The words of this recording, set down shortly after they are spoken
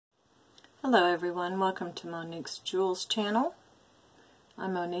Hello everyone, welcome to Monique's Jewels channel.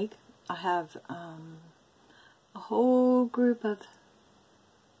 I'm Monique. I have a whole group of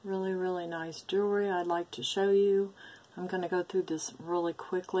really nice jewelry I'd like to show you. I'm going to go through this really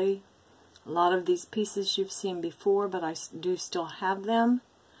quickly. A lot of these pieces you've seen before, but I do still have them.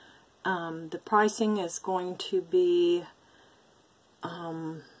 The pricing is going to be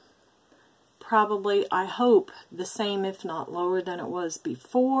probably, I hope, the same if not lower than it was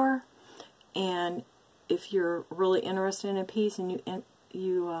before. And if you're really interested in a piece and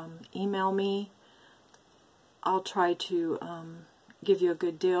you email me, I'll try to give you a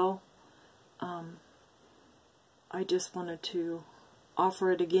good deal. I just wanted to offer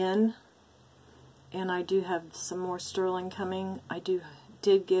it again, and I do have some more sterling coming. I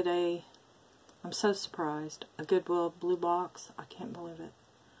did get I'm so surprised, a Goodwill blue box. I can't believe it.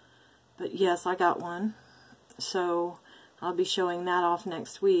 But yes, I got one. So I'll be showing that off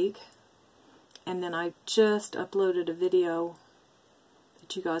next week. And then I just uploaded a video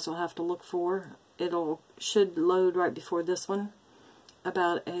that you guys will have to look for. Should load right before this one,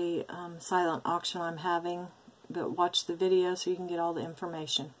 about a silent auction I'm having. But watch the video so you can get all the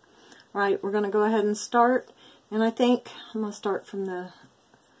information. Alright, we're going to go ahead and start. And I think I'm going to start from the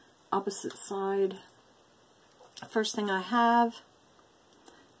opposite side. First thing I have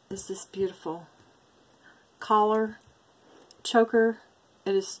is this beautiful collar choker.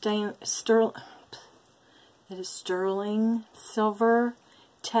 It is sterling silver,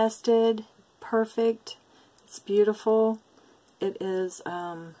 tested, perfect. It's beautiful. It is,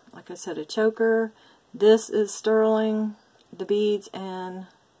 like I said, a choker. This is sterling. The beads and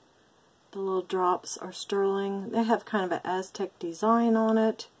the little drops are sterling. They have kind of an Aztec design on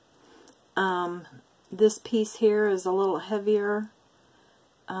it. This piece here is a little heavier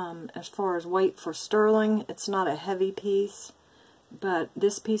as far as weight for sterling. It's not a heavy piece. But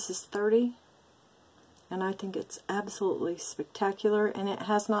this piece is 30, and I think it's absolutely spectacular, and it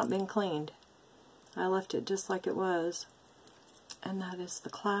has not been cleaned. I left it just like it was. And that is the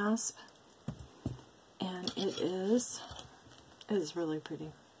clasp. And it is really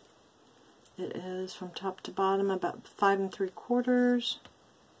pretty. It is from top to bottom about 5 3/4.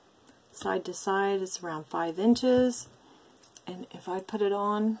 Side to side it's around 5 inches. And if I put it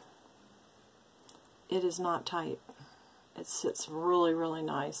on, it is not tight. It sits really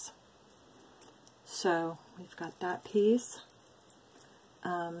nice. So we've got that piece.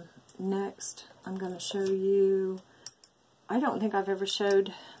 Next I'm going to show you, I don't think I've ever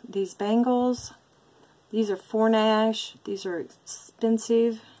showed these bangles. These are Fornash. These are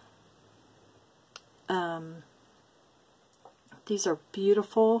expensive. These are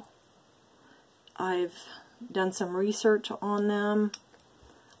beautiful. I've done some research on them.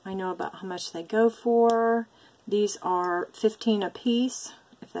 I know about how much they go for. These are $15 a piece,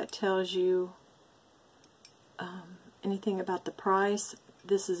 if that tells you anything about the price.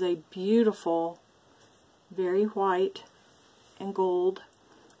 This is a beautiful, very white and gold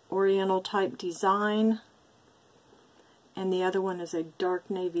oriental type design. And the other one is a dark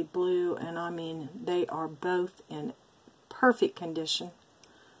navy blue, and I mean, they are both in perfect condition.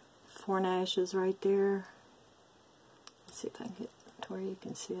 Fornash is right there. Let's see if I can get to where you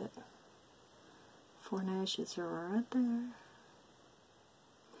can see it. Fornashes are right there.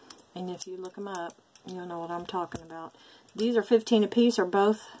 And if you look them up, you'll know what I'm talking about. These are 15 a piece, or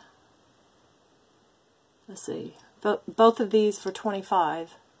both. Let's see. Both of these for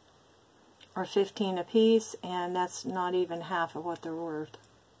 25 are 15 a piece, and that's not even half of what they're worth.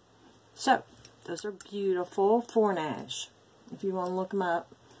 So, those are beautiful Fornash, if you want to look them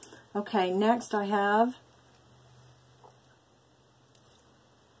up. Okay, next I have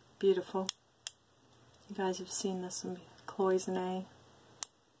beautiful. You guys have seen this in cloisonne.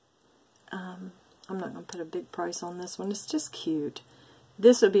 I'm not going to put a big price on this one. It's just cute.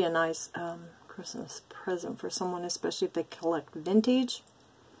 This would be a nice Christmas present for someone, especially if they collect vintage.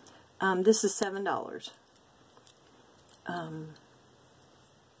 This is $7.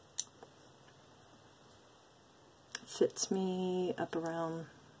 Fits me up around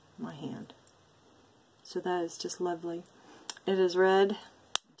my hand. So that is just lovely. It is red,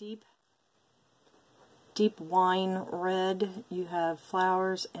 deep wine red. You have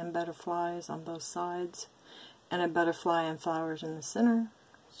flowers and butterflies on both sides, and a butterfly and flowers in the center.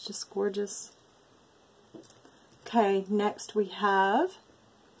 It's just gorgeous. Okay, next we have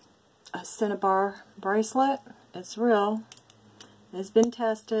a cinnabar bracelet. It's real. It's been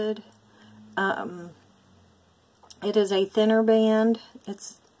tested. It is a thinner band.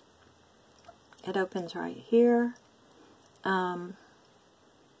 It opens right here.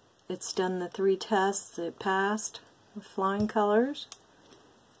 It's done the 3 tests. It passed with flying colors.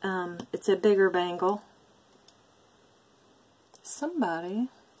 It's a bigger bangle. The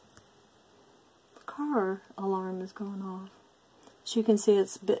car alarm is going off. As you can see,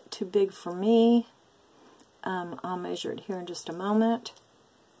 it's a bit too big for me. I'll measure it here in just a moment.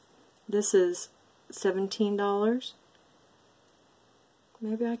 This is $17.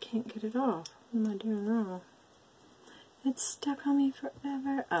 Maybe I can't get it off. What am I doing wrong? It's stuck on me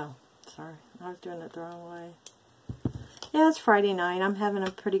forever. Oh, sorry. I was doing it the wrong way. Yeah, it's Friday night. I'm having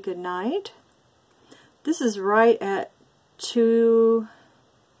a pretty good night. This is right at 2.5,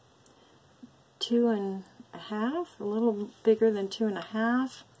 a little bigger than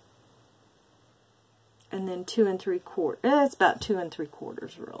 2.5, and then 2 3/4. It's about 2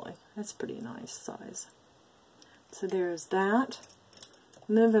 3/4 really. That's a pretty nice size. So there's that.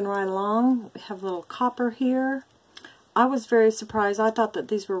 Moving right along, we have a little copper here. I was very surprised. I thought that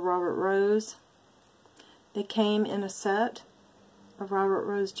these were Robert Rose. They came in a set of Robert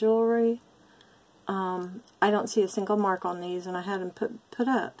Rose jewelry. I don't see a single mark on these, and I had them put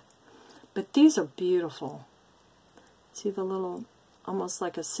up. But these are beautiful. See the little, almost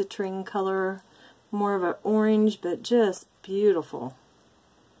like a citrine color, more of an orange, but just beautiful.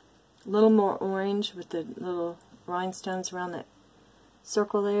 A little more orange with the little rhinestones around that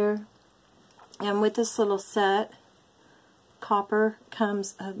circle there. And with this little set, copper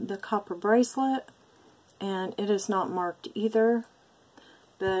comes the copper bracelet, and it is not marked either.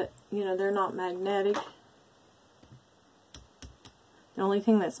 But, you know, they're not magnetic. The only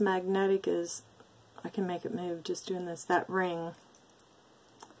thing that's magnetic is I can make it move just doing this. That ring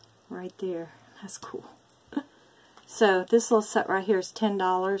right there. That's cool. So this little set right here is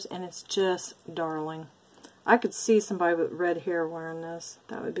 $10, and it's just darling. I could see somebody with red hair wearing this.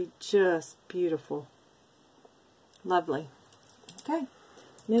 That would be just beautiful. Lovely. Okay,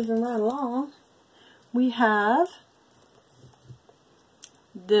 moving right along, we have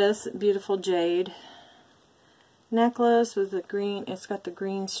this beautiful jade necklace with the green, it's got the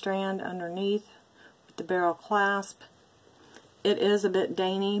green strand underneath with the barrel clasp. It is a bit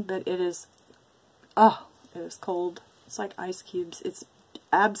dainty, but it is, oh, it is cold. It's like ice cubes. It's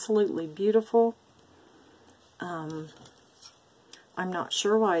absolutely beautiful. I'm not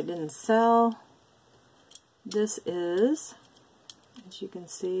sure why it didn't sell. This is, as you can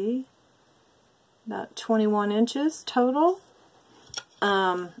see, about 21 inches total.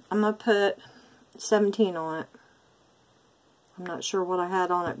 I'm going to put 17 on it. I'm not sure what I had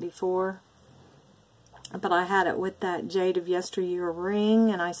on it before, but I had it with that Jade of Yesteryear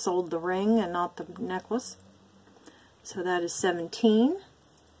ring, and I sold the ring and not the necklace. So that is 17.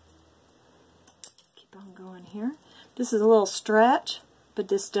 Keep on going here. This is a little stretch, but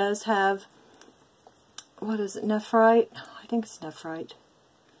this does have, what is it, nephrite? I think it's nephrite.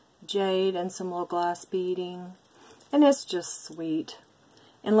 Jade and some little glass beading. And it's just sweet.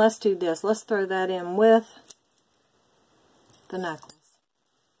 And let's do this. Let's throw that in with the necklace.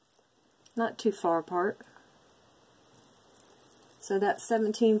 Not too far apart. So that's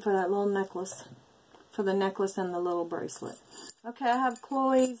 17 for that little necklace. For the necklace and the little bracelet. Okay, I have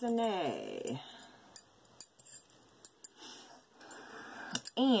cloisonne.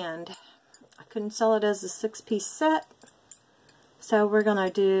 And I couldn't sell it as a 6-piece set. So we're going to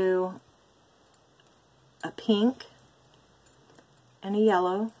do a pink and a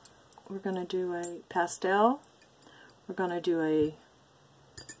yellow. We're going to do a pastel. We're going to do a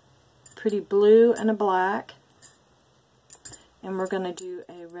pretty blue and a black. And we're going to do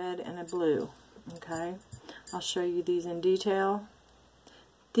a red and a blue. Okay, I'll show you these in detail.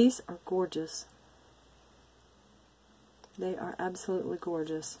 These are gorgeous. They are absolutely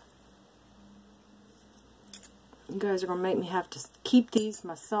gorgeous. You guys are going to make me have to keep these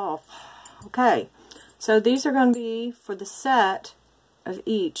myself. Okay, so these are going to be for the set of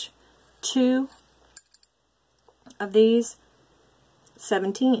each. 2 of these,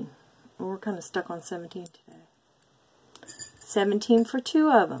 17. We're kind of stuck on 17 today. 17 for 2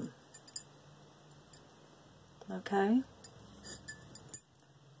 of them. Okay.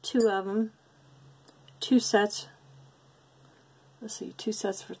 2 of them. 2 sets. Let's see, 2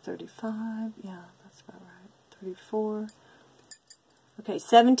 sets for 35. Yeah, that's about right. 34. Okay,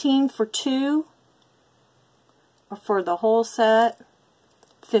 17 for 2. Or for the whole set,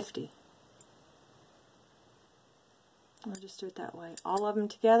 50. I'll just do it that way. All of them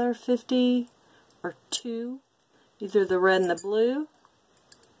together, 50 or 2. Either the red and the blue,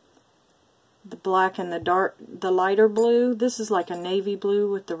 the black and the lighter blue. This is like a navy blue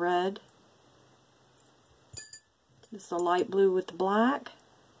with the red. This is a light blue with the black.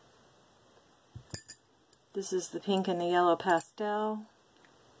 This is the pink and the yellow pastel.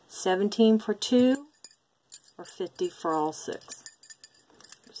 17 for 2 or 50 for all 6.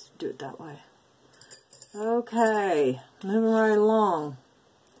 do it that way. Okay, moving right along.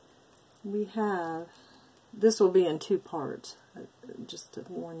 We have, this will be in 2 parts, just to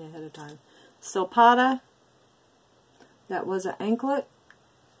warn you ahead of time. Silpata, that was an anklet,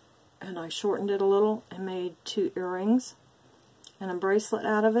 and I shortened it a little and made 2 earrings and a bracelet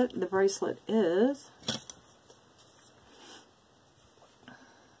out of it. The bracelet is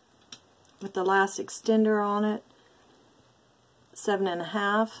with the last extender on it,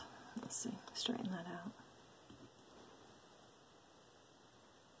 7.5. Let's see, straighten that out.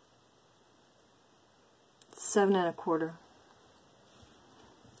 Seven and a quarter.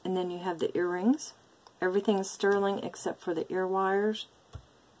 And then you have the earrings. Everything is sterling except for the ear wires.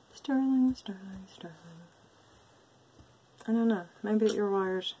 Sterling, sterling, sterling. I don't know. Maybe the ear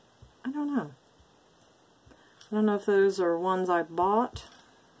wires. I don't know. I don't know if those are ones I bought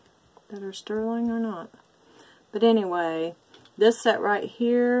that are sterling or not. But anyway, this set right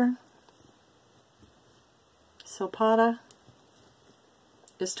here, Silpata,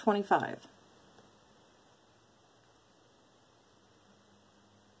 is $25.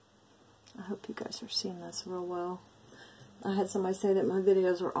 I hope you guys are seeing this real well. I had somebody say that my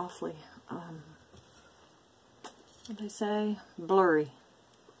videos are awfully, what they say, blurry.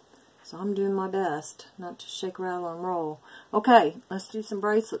 So I'm doing my best not to shake, rattle, and roll. Okay, let's do some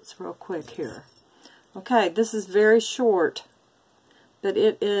bracelets real quick here. Okay, this is very short, but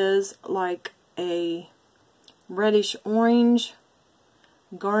it is like a reddish orange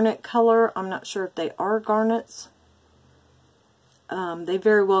garnet color. I'm not sure if they are garnets. They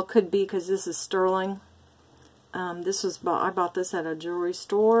very well could be because this is sterling. This was I bought this at a jewelry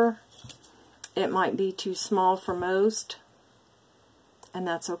store. It might be too small for most, and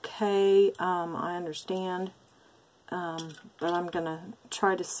that's okay. I understand, but I'm gonna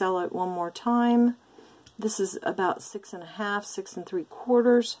try to sell it one more time. This is about 6.5, 6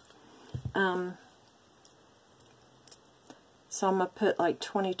 3/4. So I'm gonna put like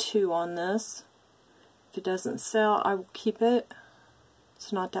 22 on this. If it doesn't sell, I will keep it.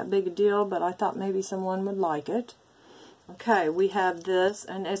 It's not that big a deal, but I thought maybe someone would like it. Okay, we have this,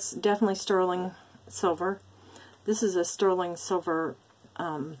 and it's definitely sterling silver. This is a sterling silver,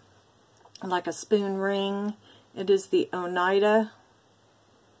 like a spoon ring. It is the Oneida.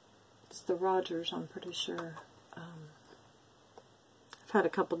 It's the Rogers, I'm pretty sure. I've had a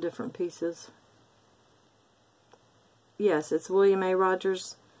couple different pieces. Yes, it's William A.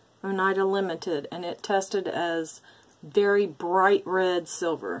 Rogers Oneida Limited, and it tested as very bright red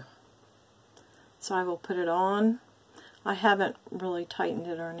silver. So I will put it on. I haven't really tightened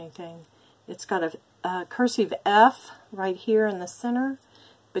it or anything. It's got a cursive F right here in the center,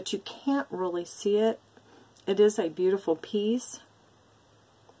 but you can't really see it. It is a beautiful piece.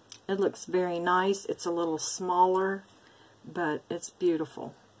 It looks very nice. It's a little smaller, but it's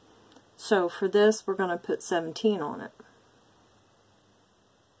beautiful. So for this, we're going to put 17 on it.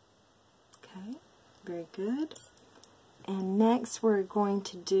 Okay, very good. And next we're going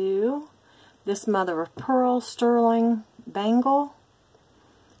to do this mother of pearl sterling bangle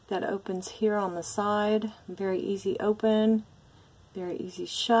that opens here on the side. Very easy open, very easy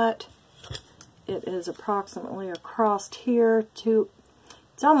shut. It is approximately across here to,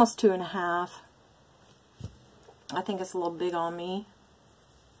 it's almost 2.5. I think it's a little big on me.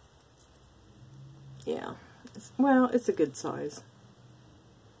 Yeah, well, it's a good size.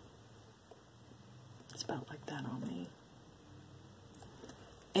 It's about like that on me.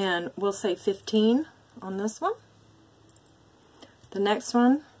 And we'll say 15 on this one. The next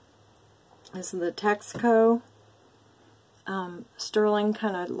one is the Texaco sterling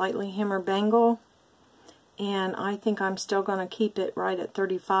kind of lightly hammer bangle, and I think I'm still going to keep it right at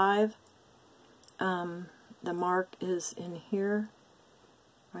 35. The mark is in here,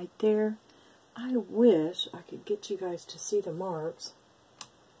 right there. I wish I could get you guys to see the marks.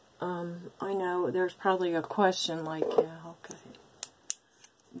 I know there's probably a question like, yeah, okay.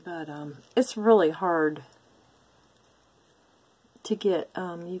 But it's really hard to get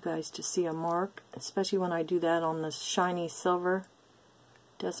you guys to see a mark, especially when I do that on this shiny silver.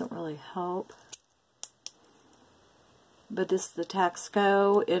 Doesn't really help. But this is the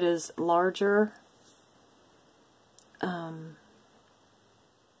Texaco. It is larger.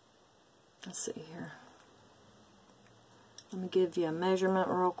 Let's see here. Let me give you a measurement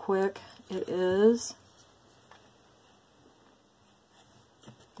real quick. It is,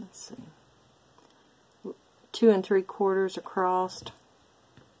 let's see, 2 3/4 across.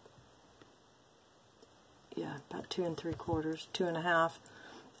 Yeah, about 2 3/4,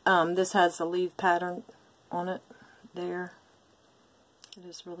 2.5. This has the leaf pattern on it there. It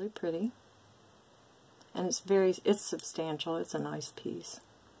is really pretty, and it's substantial. It's a nice piece.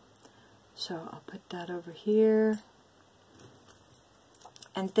 So I'll put that over here.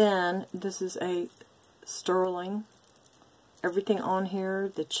 And then this is a sterling. Everything on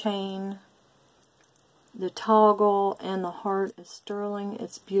here, the chain, the toggle, and the heart is sterling.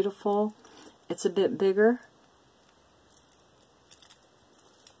 It's beautiful. It's a bit bigger.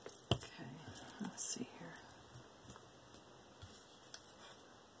 Okay, let's see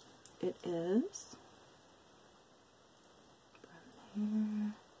here. It is from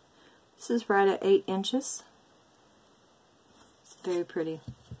here. This is right at 8 inches. It's very pretty.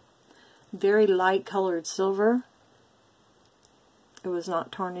 Very light colored silver. It was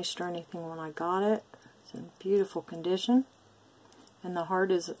not tarnished or anything when I got it. It's in beautiful condition. And the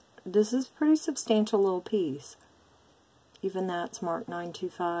heart is, this is a pretty substantial little piece. Even that's marked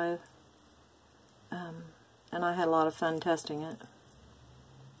 925. And I had a lot of fun testing it.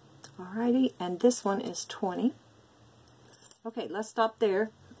 Alrighty, and this one is 20. Okay, let's stop there,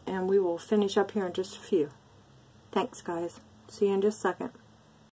 and we will finish up here in just a few. Thanks, guys. See you in just a second.